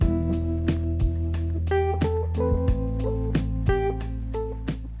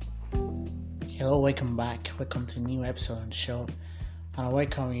Hello, welcome back. Welcome to a new episode on the show. And I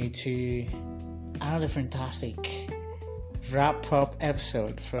welcome you to another fantastic wrap-up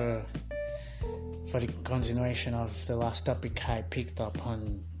episode for the continuation of the last topic I picked up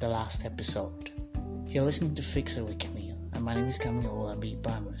on the last episode. You're listening to Fix It with Camille, and my name is Camille Olabi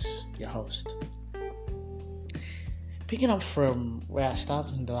Banus, your host. Picking up from where I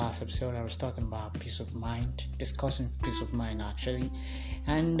started in the last episode, I was talking about peace of mind, discussing peace of mind actually,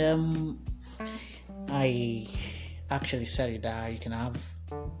 and I actually said it that you can have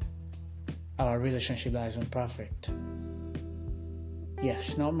a relationship that isn't perfect.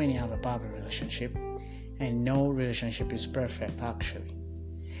 Yes, not many have a perfect relationship, and no relationship is perfect actually,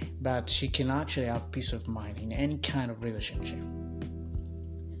 but you can actually have peace of mind in any kind of relationship.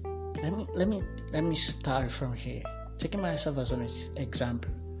 Let me start from here. Taking myself as an example.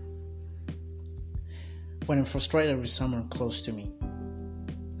 When I'm frustrated with someone close to me,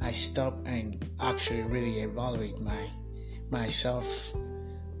 I stop and actually really evaluate myself,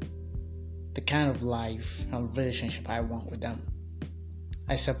 the kind of life and relationship I want with them.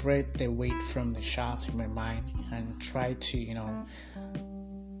 I separate the weight from the shaft in my mind and try to,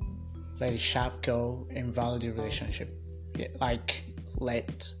 let the shaft go and value the relationship. Like,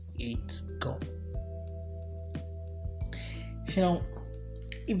 let it go.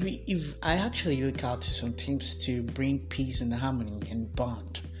 If I actually look out to some tips to bring peace and harmony and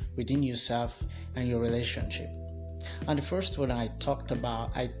bond within yourself and your relationship, and the first one I thought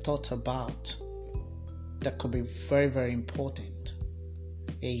about that could be very, very important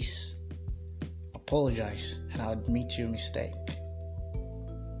is apologize and admit your mistake.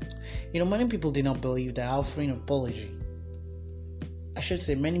 Many people do not believe that offering apology. I should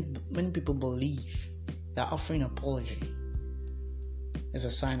say many people believe that offering apology is a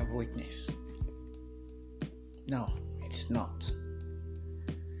sign of weakness. No, it's not.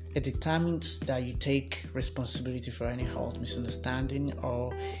 It determines that you take responsibility for any hurt, misunderstanding,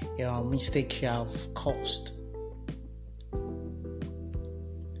 or mistake you have caused.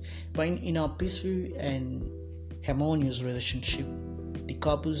 But in a peaceful and harmonious relationship, the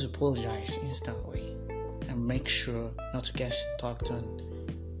couples apologize instantly and make sure not to get stuck on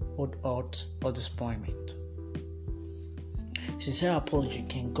hurt or disappointment. Sincere apology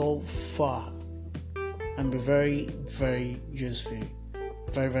can go far and be very, very useful,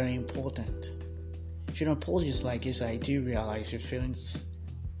 very, very important. Apologies like this, I do realize your feelings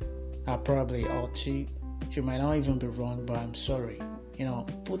are probably hurt too. You might not even be wrong, but I'm sorry.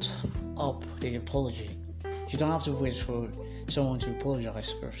 Put up the apology. You don't have to wait for someone to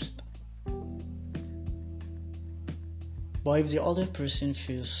apologize first. But if the other person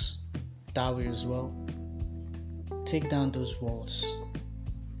feels that way as well, take down those words.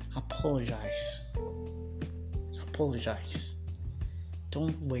 Apologize.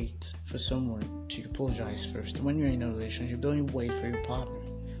 Don't wait for someone to apologize first. When you're in a relationship, don't wait for your partner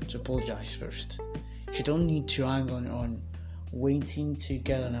to apologize first. You don't need to hang on waiting to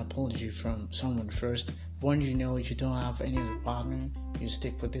get an apology from someone first. When you know you don't have any other partner, you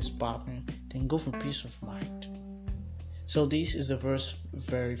stick with this partner, then go for peace of mind. So this is the first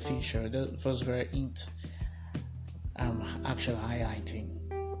very feature, the first very hint I'm actually highlighting.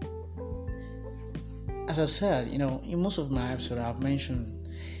 As I've said, in most of my episodes I've mentioned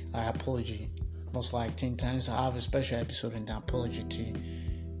apology most like 10 times. I have a special episode in the apology too,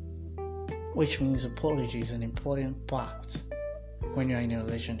 which means apology is an important part when you're in a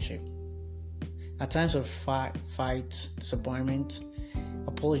relationship. At times of fight, disappointment,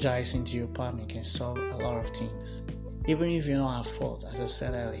 apologizing to your partner can solve a lot of things. Even if you're not at fault, as I've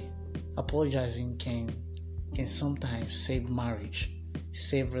said earlier, apologizing can sometimes save marriage,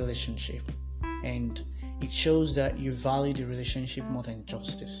 save relationship, and it shows that you value the relationship more than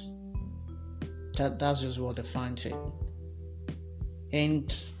justice. That's just what defines it.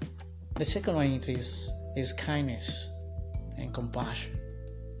 And the second one is kindness and compassion.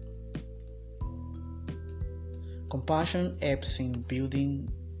 Compassion helps in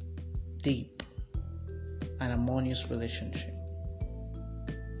building deep and harmonious relationship.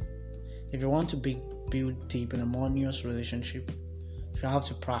 If you want to build deep and harmonious relationship, you have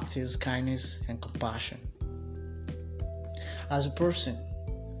to practice kindness and compassion. As a person,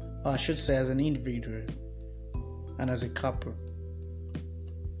 or I should say as an individual and as a couple,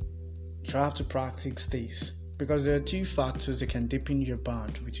 you have to practice this because there are two factors that can deepen your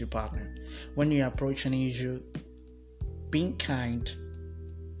bond with your partner. When you approach an issue, being kind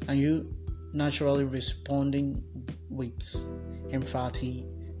and you naturally responding with empathy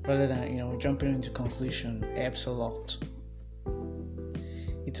rather than jumping into conclusion helps a lot.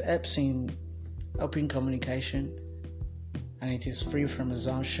 It helps in open communication and it is free from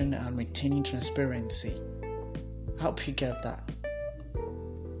assumption and maintaining transparency. I hope you get that.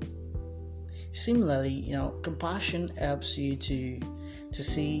 Similarly, compassion helps you to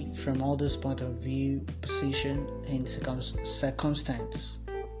see from others' point of view, position, and circumstance.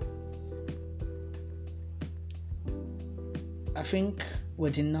 I think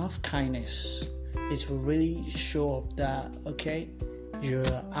with enough kindness, it will really show up that, okay, you're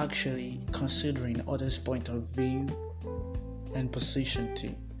actually considering others' point of view and position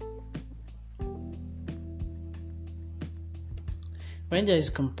too. When there is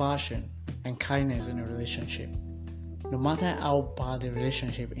compassion and kindness in a relationship, no matter how bad the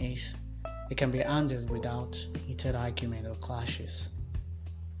relationship is, it can be handled without heated argument or clashes.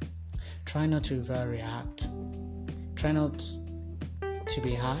 Try not to overreact. Try not to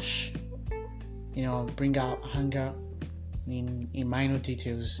be harsh. Bring out anger in minor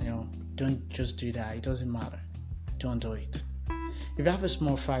details. Don't just do that. It doesn't matter. Don't do it. If you have a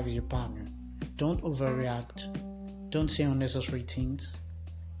small fight with your partner, don't overreact. Don't say unnecessary things.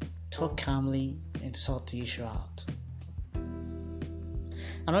 Talk calmly and sort the issue out.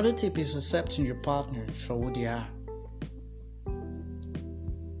 Another tip is accepting your partner for who they are.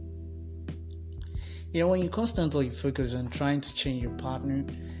 When you constantly focus on trying to change your partner,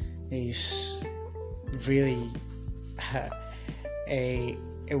 is really a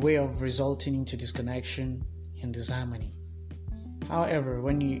way of resulting into disconnection and disharmony. However,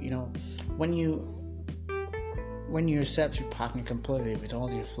 when you accept your partner completely with all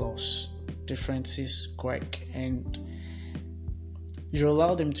their flaws, differences, quirk, and you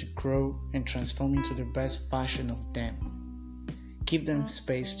allow them to grow and transform into the best version of them. Give them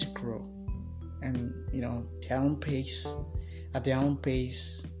space to grow, and their own pace, at their own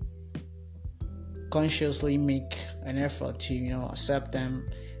pace. Consciously make an effort to accept them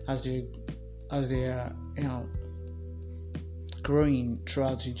as they are growing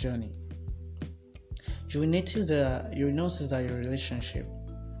throughout the journey. You will notice that your relationship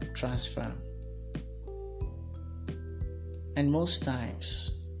transforms. And most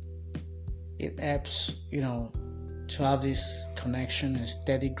times it helps to have this connection and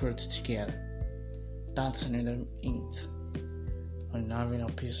steady growth together. That's another hint on having a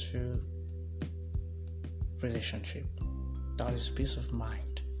peaceful relationship. That is peace of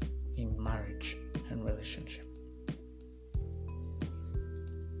mind in marriage and relationship.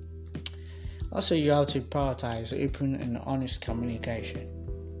 Also, you have to prioritize open and honest communication.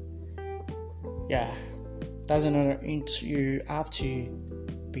 Yeah, that's another hint. You have to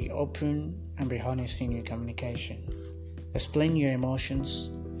be open and be honest in your communication. Explain your emotions,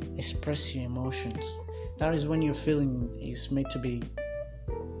 express your emotions. That is when your feeling is made to be,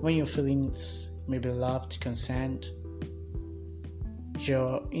 when your feelings may be loved, consent,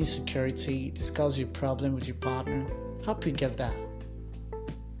 your insecurity, discuss your problem with your partner. Help you get that.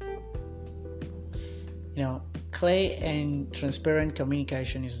 Clear and transparent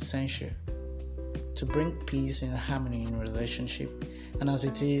communication is essential to bring peace and harmony in a relationship, and as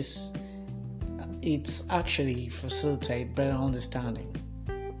it is, it's actually facilitate better understanding.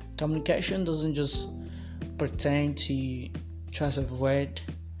 Communication doesn't just pertain to choice of word,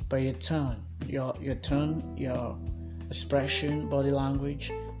 but your tone, your expression, body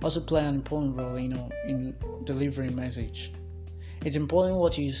language also play an important role, in delivering message. It's important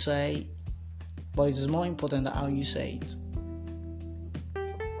what you say, but it is more important how you say it.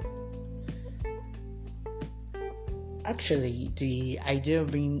 Actually, the idea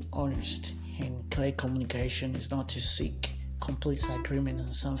of being honest and clear communication is not to seek complete agreement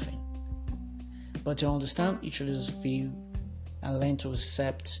on something, but to understand each other's view and learn to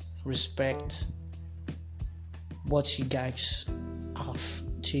accept, respect what you guys have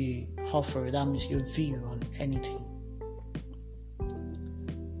to offer. That means your view on anything.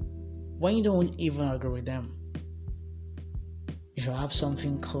 When you don't even agree with them, you should have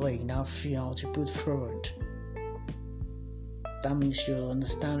something clear enough to put forward. That means you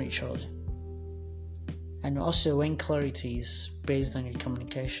understand each other. And also, when clarity is based on your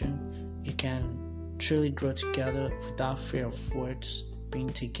communication, you can truly grow together without fear of words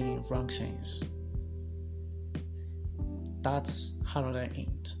being taken in wrong sense. That's another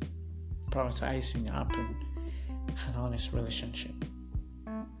hint. Prioritizing open and honest relationship.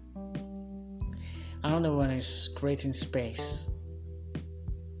 Another one is creating space.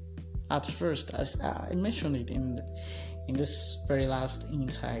 At first, as I mentioned it in this very last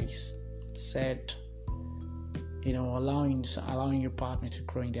hint, I said, allowing your partner to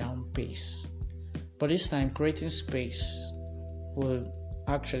grow in their own pace. But this time, creating space will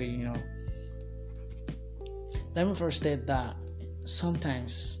actually, let me first state that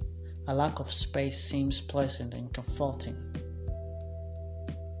sometimes a lack of space seems pleasant and comforting,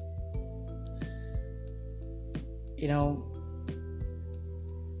 you know.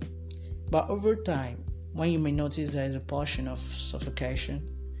 But over time, when you may notice there is a portion of suffocation,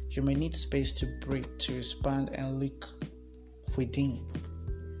 you may need space to breathe, to expand and look within.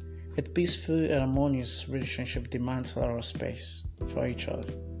 A peaceful and harmonious relationship demands a lot of space for each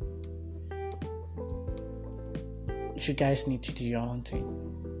other. You guys need to do your own thing.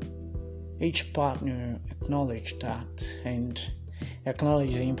 Each partner acknowledge that and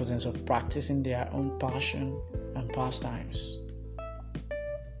acknowledge the importance of practicing their own passion and pastimes.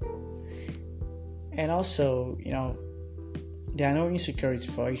 And also, there are no insecurity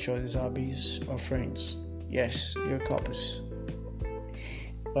for each other's hobbies or friends. Yes, you're couples.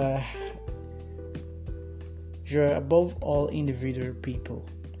 But you're above all individual people.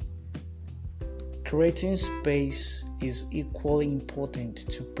 Creating space is equally important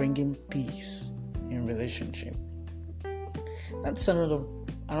to bringing peace in relationship. That's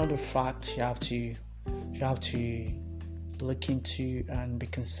another fact you have to look into and be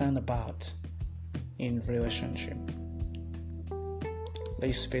concerned about in relationship.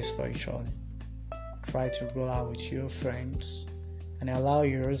 Leave space for each other. Try to roll out with your friends and allow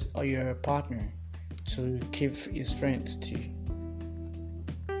yours or your partner to keep his friends too.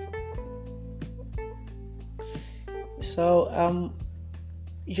 So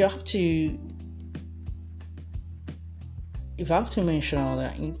you have to mention all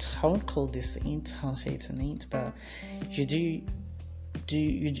that. I won't call this int. I won't say it's an int, but you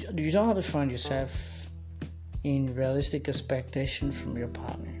don't have to find yourself in realistic expectation from your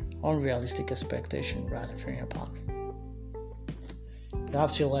partner, unrealistic expectation rather from your partner. You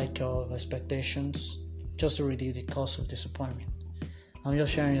have to let go of expectations just to reduce the cost of disappointment. I'm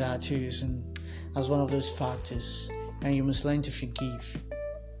just sharing that too, as one of those factors, and you must learn to forgive.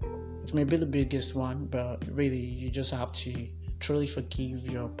 It may be the biggest one, but really you just have to truly forgive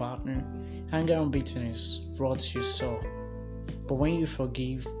your partner. Anger and bitterness rots your soul. But when you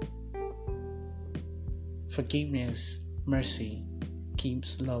forgive, forgiveness, mercy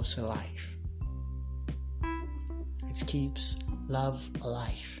keeps love alive. It keeps love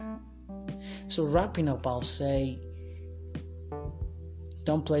alive. So wrapping up, I'll say,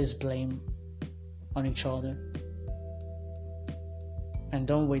 don't place blame on each other. And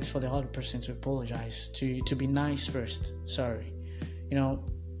don't wait for the other person to apologize, to be nice first.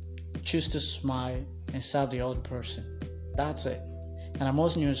 Choose to smile and serve the other person. That's it. An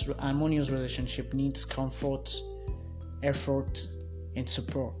harmonious relationship needs comfort, effort, and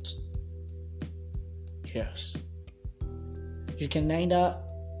support. Yes. You can neither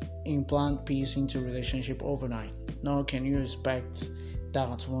implant peace into a relationship overnight, nor can you expect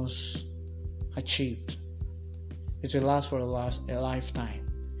that once achieved, it will last for a lifetime.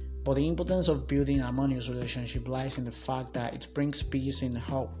 But the importance of building a harmonious relationship lies in the fact that it brings peace and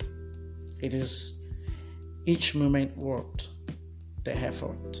hope. It is each moment worth the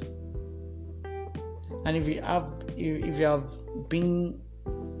effort. And if you've been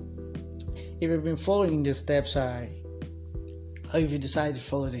following the steps or if you decide to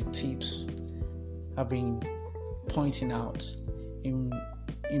follow the tips I've been pointing out in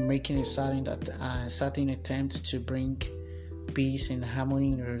making a certain attempt to bring peace and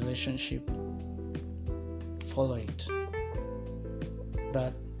harmony in a relationship, follow it.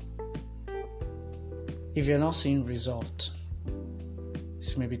 But if you're not seeing result,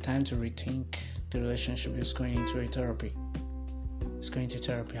 it may be time to rethink the relationship. Is going into a therapy. It's going to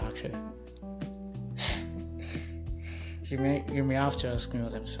therapy actually. You may have to ask me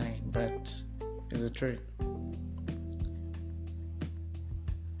what I'm saying, but it's the truth.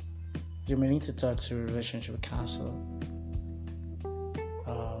 You may need to talk to a relationship counselor,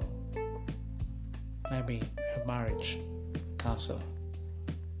 maybe a marriage counselor.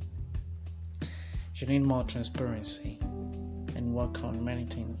 You need more transparency and work on many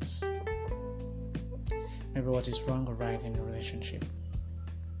things. Maybe what is wrong or right in a relationship.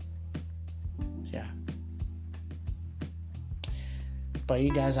 Yeah. But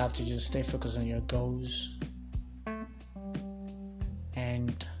you guys have to just stay focused on your goals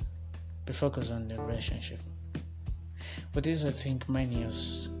and be focused on the relationship. But this, I think, many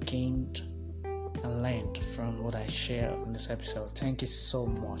has gained and learned from what I share on this episode. Thank you so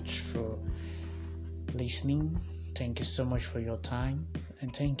much for listening. Thank you so much for your time,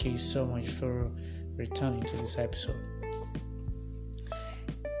 and thank you so much for returning to this episode.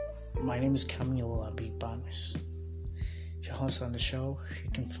 My name is Camille Abi Bamis, your host on the show.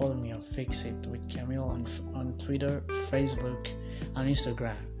 You can follow me on Fix It with Camille on Twitter, Facebook, and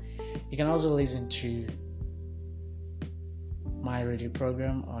Instagram. You can also listen to my radio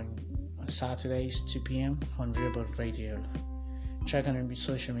program on Saturdays 2 p.m. on Rebel Radio. Check on every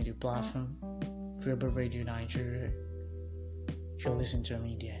social media platform, Global Radio Nigeria. You're listening to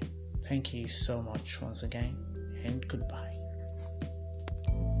me there. Thank you so much once again, and goodbye.